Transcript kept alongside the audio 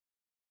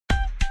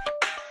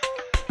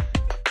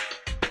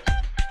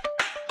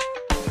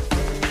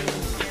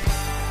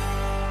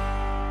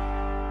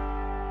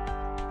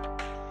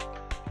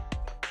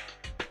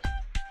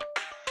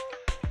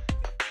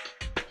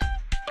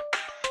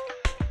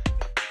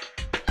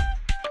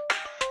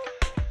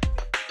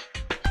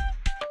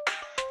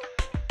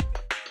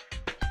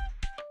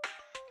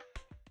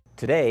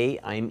Today,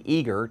 I'm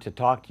eager to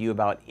talk to you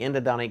about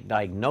endodontic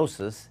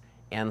diagnosis,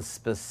 and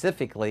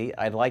specifically,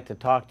 I'd like to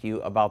talk to you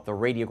about the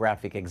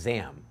radiographic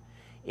exam.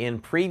 In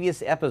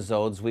previous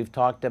episodes, we've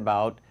talked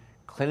about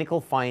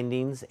clinical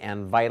findings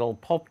and vital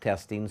pulp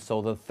testing,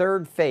 so the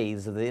third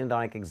phase of the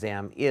endodontic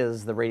exam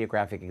is the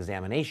radiographic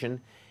examination.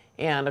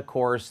 And of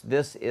course,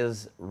 this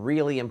is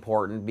really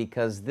important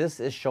because this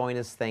is showing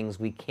us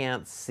things we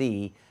can't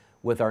see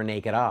with our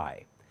naked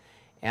eye.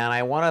 And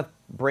I want to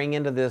bring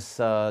into this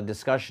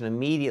discussion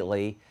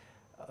immediately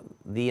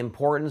the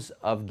importance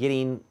of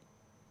getting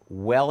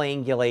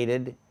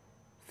well-angulated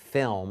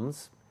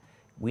films.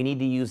 We need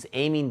to use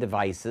aiming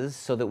devices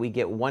so that we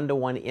get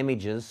one-to-one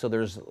images so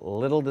there's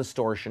little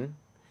distortion.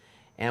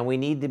 And we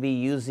need to be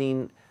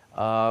using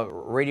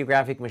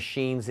radiographic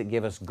machines that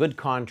give us good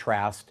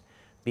contrast,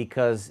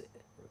 because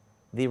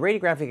the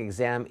radiographic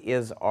exam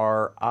is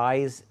our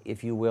eyes,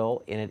 if you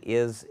will, and it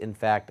is, in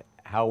fact,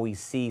 how we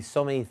see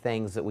so many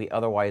things that we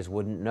otherwise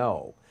wouldn't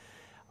know.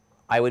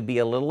 I would be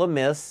a little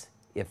amiss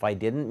if I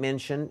didn't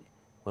mention,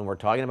 when we're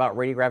talking about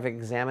radiographic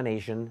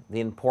examination,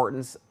 the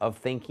importance of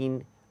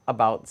thinking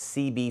about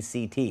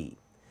CBCT.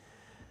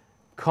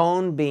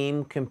 Cone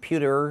beam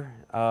computer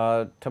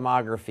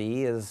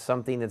tomography is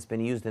something that's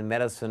been used in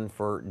medicine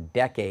for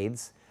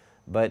decades,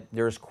 but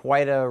there's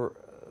quite a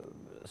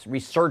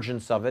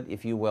resurgence of it,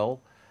 if you will,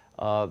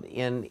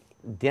 in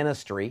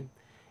dentistry.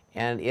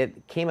 And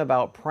it came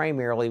about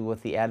primarily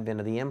with the advent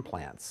of the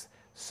implants.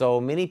 So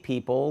many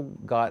people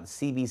got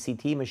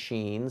CBCT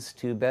machines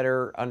to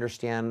better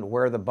understand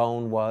where the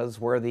bone was,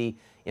 where the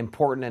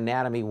important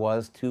anatomy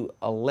was, to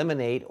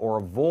eliminate or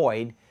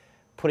avoid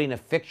putting a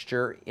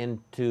fixture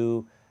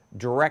into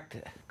direct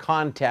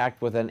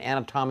contact with an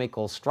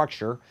anatomical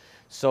structure.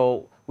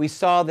 So we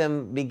saw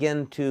them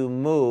begin to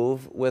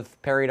move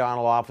with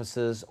periodontal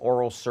offices,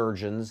 oral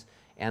surgeons,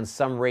 and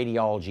some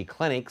radiology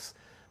clinics.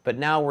 But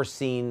now we're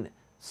seeing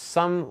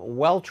some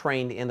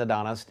well-trained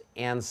endodontists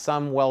and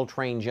some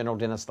well-trained general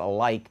dentists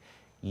alike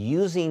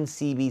using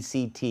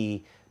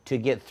CBCT to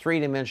get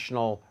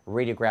three-dimensional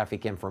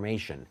radiographic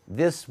information.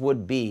 This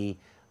would be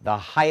the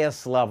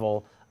highest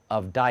level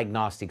of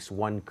diagnostics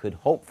one could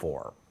hope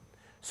for.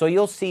 So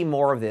you'll see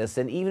more of this,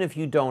 and even if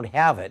you don't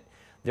have it,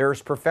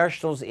 there's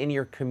professionals in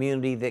your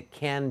community that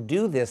can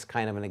do this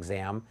kind of an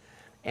exam,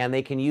 and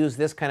they can use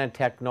this kind of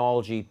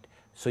technology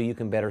so you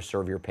can better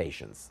serve your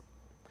patients.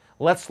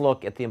 Let's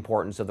look at the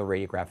importance of the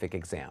radiographic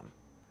exam.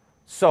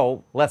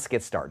 So let's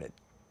get started.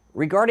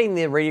 Regarding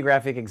the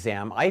radiographic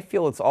exam, I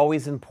feel it's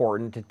always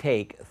important to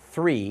take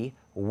 3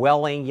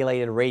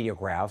 well-angulated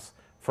radiographs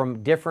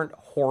from different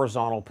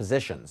horizontal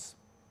positions.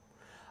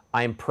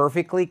 I'm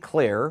perfectly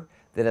clear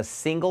that a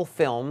single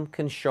film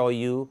can show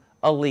you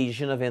a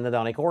lesion of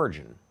endodontic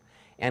origin,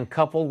 and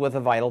coupled with a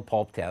vital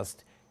pulp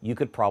test, you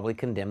could probably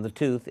condemn the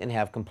tooth and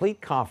have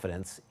complete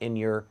confidence in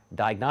your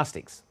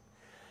diagnostics.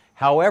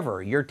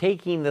 However, you're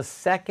taking the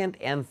second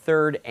and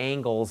third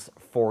angles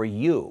for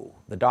you,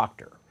 the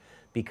doctor,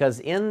 because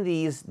in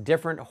these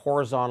different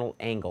horizontal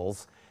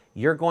angles,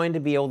 you're going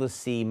to be able to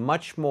see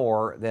much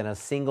more than a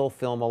single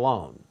film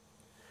alone.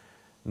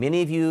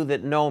 Many of you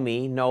that know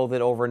me know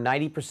that over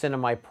 90% of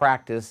my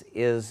practice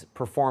is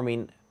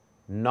performing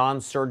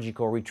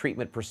non-surgical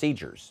retreatment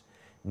procedures,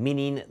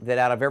 meaning that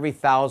out of every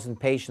 1,000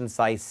 patients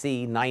I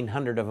see,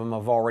 900 of them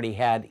have already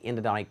had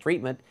endodontic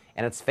treatment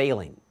and it's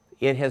failing.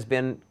 It has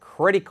been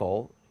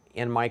critical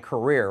in my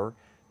career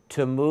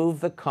to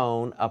move the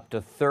cone up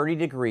to 30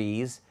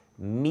 degrees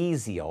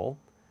mesial,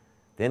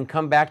 then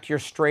come back to your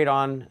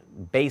straight-on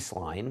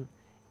baseline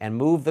and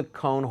move the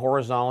cone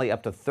horizontally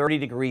up to 30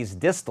 degrees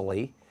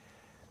distally,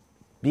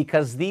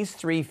 because these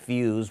 3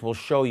 views will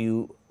show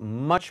you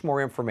much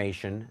more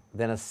information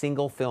than a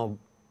single film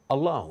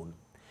alone.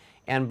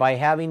 And by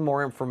having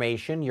more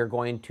information, you're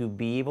going to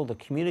be able to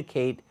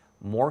communicate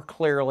more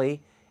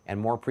clearly and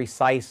more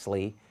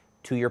precisely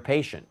to your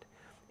patient.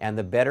 And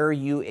the better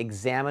you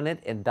examine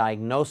it and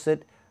diagnose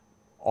it,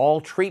 all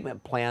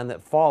treatment plan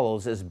that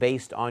follows is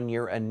based on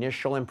your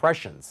initial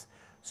impressions.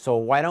 So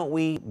why don't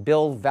we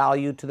build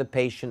value to the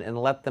patient and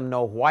let them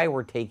know why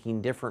we're taking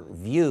different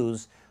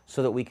views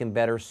so that we can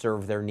better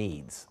serve their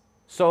needs.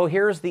 So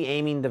here's the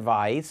aiming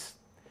device,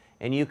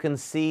 and you can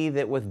see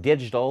that with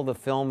digital, the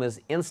film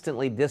is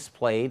instantly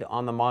displayed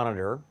on the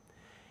monitor.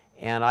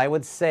 And I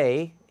would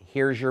say,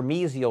 here's your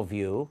mesial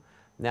view.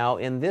 Now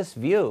in this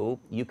view,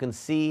 you can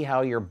see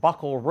how your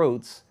buccal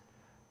roots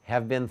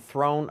have been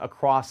thrown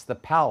across the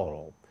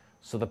palatal.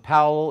 So the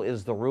palatal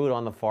is the root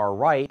on the far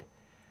right,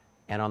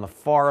 and on the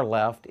far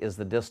left is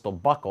the distal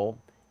buccal,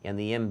 and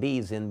the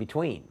MB's in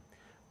between.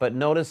 But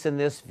notice in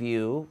this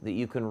view that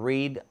you can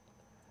read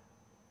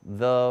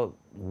the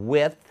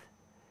width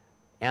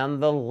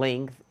and the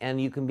length, and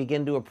you can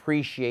begin to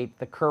appreciate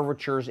the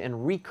curvatures and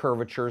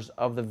recurvatures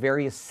of the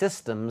various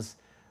systems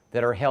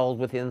that are held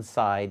within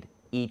inside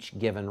each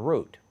given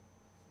root.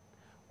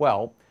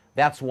 Well,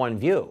 that's one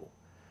view,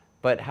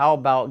 but how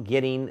about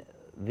getting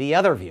the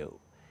other view?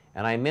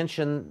 And I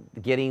mentioned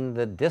getting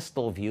the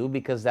distal view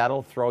because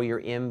that'll throw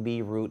your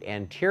MB root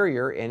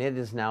anterior, and it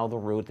is now the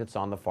root that's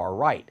on the far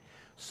right.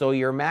 So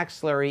your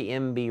maxillary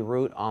MB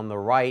root on the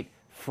right,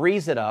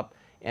 frees it up,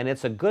 and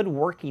it's a good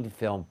working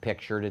film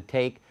picture to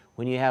take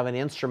when you have an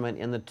instrument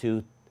in the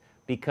tooth,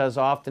 because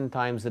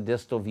oftentimes the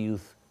distal view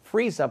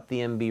frees up the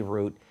MB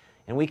root,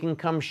 and we can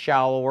come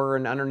shallower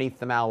and underneath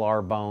the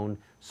malar bone,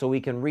 so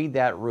we can read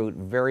that root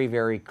very,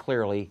 very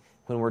clearly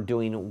when we're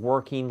doing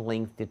working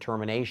length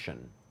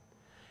determination.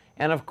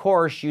 And of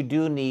course, you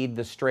do need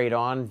the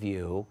straight-on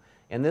view,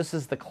 and this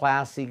is the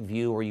classic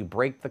view where you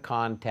break the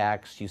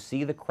contacts, you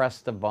see the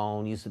crest of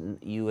bone,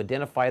 you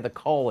identify the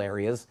cull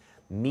areas,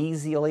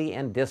 mesially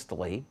and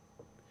distally,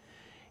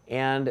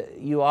 and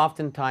you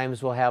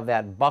oftentimes will have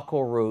that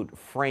buccal root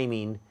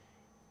framing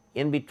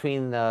in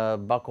between the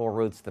buccal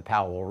roots, the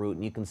palatal root,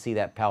 and you can see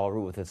that palatal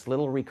root with its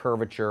little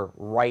recurvature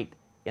right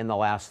in the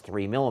last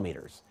 3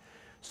 millimeters.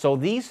 So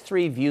these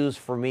 3 views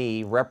for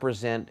me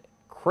represent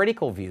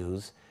critical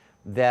views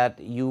that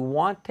you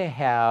want to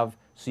have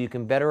so you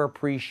can better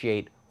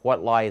appreciate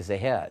what lies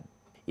ahead.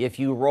 If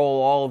you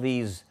roll all of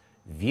these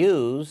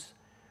views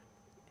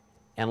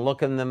and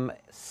look at them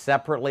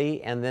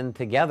separately and then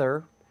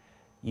together,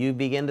 you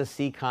begin to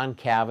see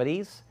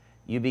concavities,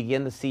 you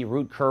begin to see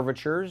root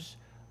curvatures,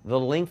 the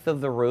length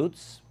of the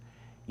roots,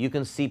 you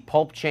can see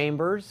pulp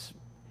chambers,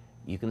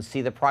 you can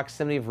see the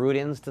proximity of root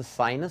ends to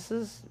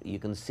sinuses, you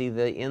can see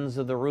the ends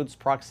of the roots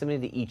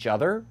proximity to each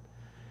other,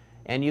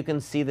 and you can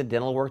see the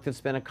dental work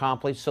that's been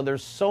accomplished. So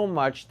there's so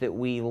much that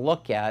we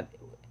look at,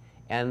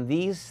 and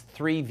these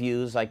 3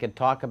 views, I could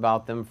talk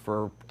about them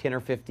for 10 or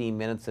 15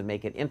 minutes and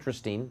make it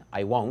interesting.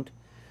 I won't,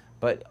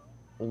 but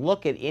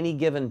look at any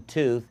given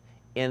tooth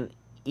in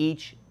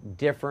each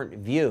different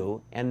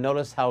view and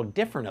notice how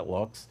different it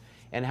looks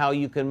and how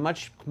you can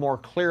much more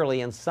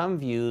clearly in some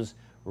views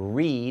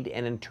read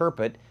and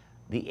interpret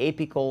the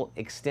apical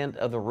extent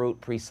of the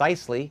root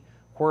precisely,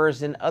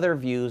 whereas in other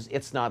views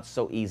it's not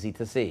so easy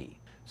to see.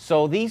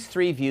 So these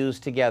 3 views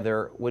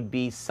together would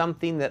be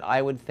something that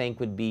I would think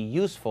would be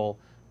useful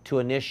to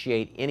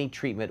initiate any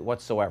treatment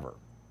whatsoever.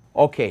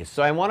 Okay,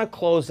 so I want to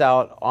close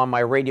out on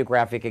my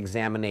radiographic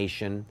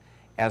examination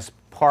as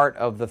part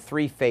of the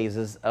 3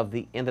 phases of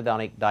the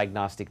endodontic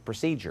diagnostic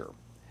procedure.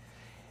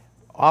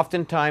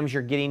 Oftentimes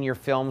you're getting your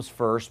films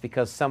first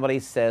because somebody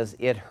says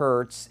it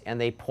hurts and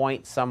they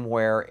point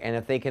somewhere, and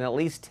if they can at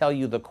least tell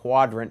you the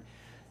quadrant,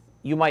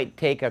 you might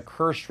take a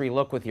cursory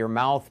look with your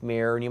mouth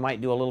mirror and you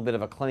might do a little bit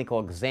of a clinical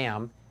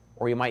exam,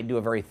 or you might do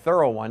a very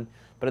thorough one,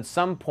 but at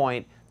some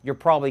point you're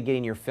probably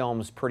getting your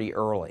films pretty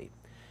early.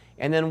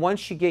 And then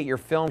once you get your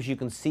films, you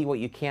can see what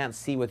you can't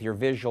see with your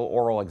visual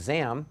oral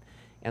exam,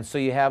 and so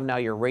you have now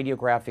your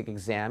radiographic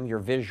exam, your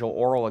visual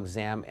oral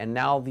exam, and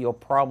now you'll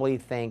probably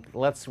think,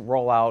 let's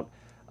roll out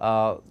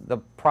the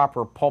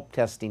proper pulp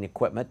testing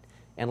equipment,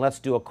 and let's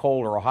do a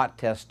cold or a hot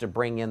test to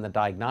bring in the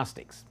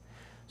diagnostics.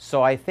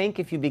 So I think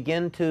if you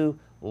begin to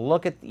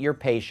look at your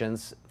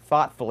patients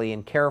thoughtfully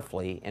and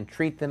carefully and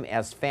treat them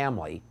as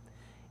family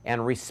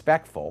and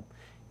respectful,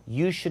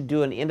 you should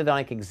do an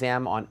endodontic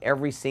exam on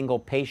every single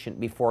patient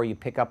before you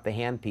pick up the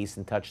handpiece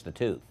and touch the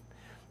tooth.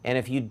 And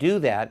if you do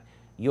that,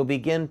 you'll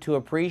begin to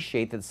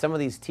appreciate that some of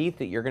these teeth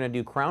that you're going to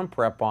do crown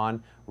prep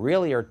on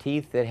really are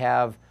teeth that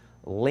have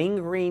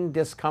lingering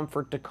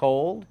discomfort to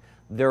cold.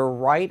 They're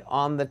right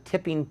on the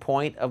tipping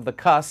point of the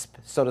cusp,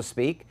 so to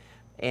speak.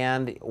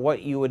 And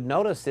what you would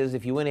notice is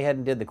if you went ahead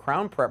and did the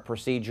crown prep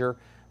procedure,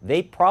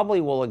 they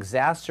probably will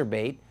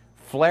exacerbate,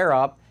 flare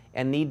up,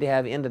 and need to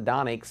have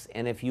endodontics.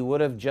 And if you would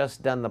have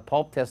just done the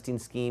pulp testing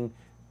scheme,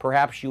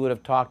 perhaps you would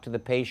have talked to the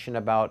patient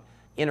about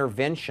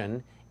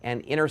intervention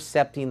and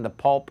intercepting the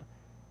pulp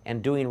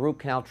and doing root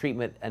canal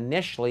treatment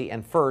initially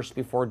and first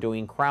before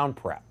doing crown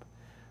prep.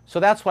 So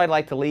that's what I'd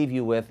like to leave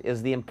you with,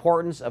 is the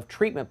importance of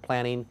treatment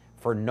planning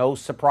for no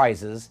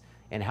surprises.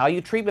 And how you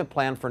treatment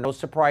plan for no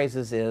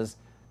surprises is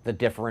the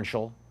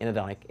differential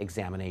endodontic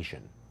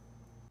examination.